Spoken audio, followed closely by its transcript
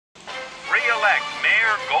elect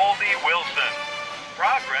Mayor Goldie Wilson.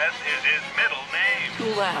 Progress is his middle name.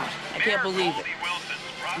 Too loud. I can't believe it.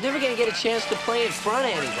 I'm never gonna get a chance to play in front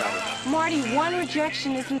of anybody. Marty, one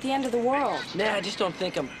rejection isn't the end of the world. Nah, I just don't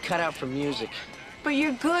think I'm cut out for music. But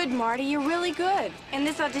you're good, Marty. You're really good. And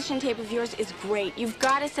this audition tape of yours is great. You've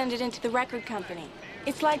got to send it into the record company.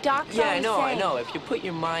 It's like Doc's always saying. I know. If you put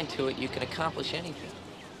your mind to it, you can accomplish anything.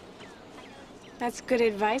 That's good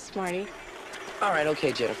advice, Marty. All right,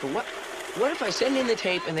 okay, Jennifer. What if I send in the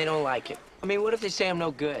tape and they don't like it? I mean, what if they say I'm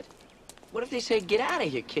no good? What if they say, get out of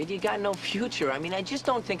here, kid? You got no future. I mean, I just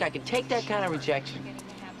don't think I can take that kind of rejection.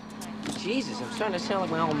 Jesus, I'm starting to sound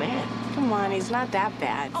like my old man. Come on, he's not that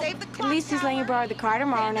bad. At least he's letting you borrow the car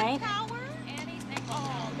tomorrow night.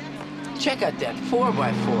 Check out that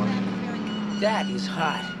 4x4. That is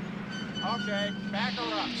hot. Okay, back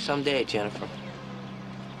her up. Someday, Jennifer.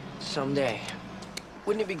 Someday.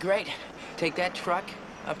 Wouldn't it be great? Take that truck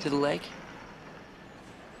up to the lake.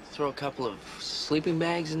 Throw a couple of sleeping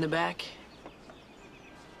bags in the back.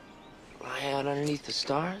 Lie out underneath the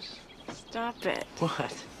stars. Stop it.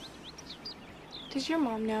 What? Does your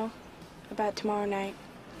mom know about tomorrow night?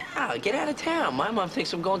 Ah, get out of town. My mom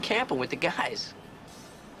thinks I'm going camping with the guys.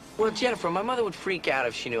 Well, Jennifer, my mother would freak out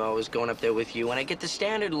if she knew I was going up there with you, and I get the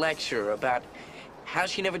standard lecture about how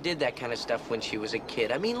she never did that kind of stuff when she was a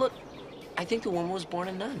kid. I mean, look, I think the woman was born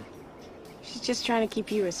a nun. She's just trying to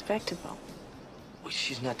keep you respectable. Well,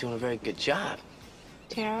 she's not doing a very good job.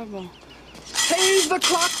 Terrible. Save the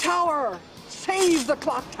clock tower! Save the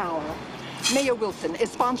clock tower! Mayor Wilson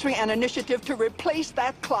is sponsoring an initiative to replace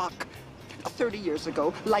that clock. 30 years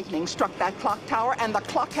ago, lightning struck that clock tower, and the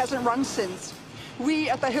clock hasn't run since. We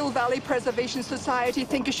at the Hill Valley Preservation Society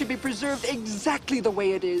think it should be preserved exactly the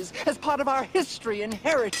way it is, as part of our history and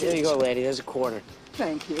heritage. There you go, lady. There's a quarter.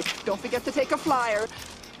 Thank you. Don't forget to take a flyer.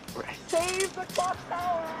 Right. Save the clock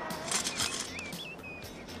tower!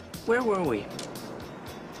 Where were we?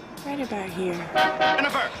 Right about here.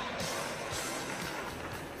 Jennifer!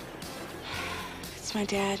 It's my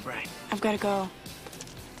dad. Right. I've got to go.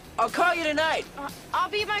 I'll call you tonight. I'll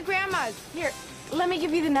be at my grandma's. Here, let me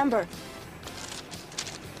give you the number.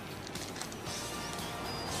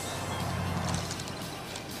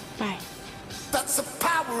 Bye. That's the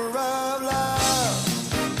power of love.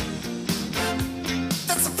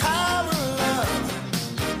 That's the power of love.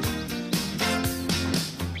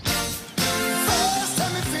 First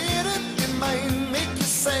time you feel it, it might make you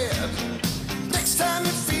sad. Next time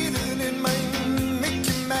you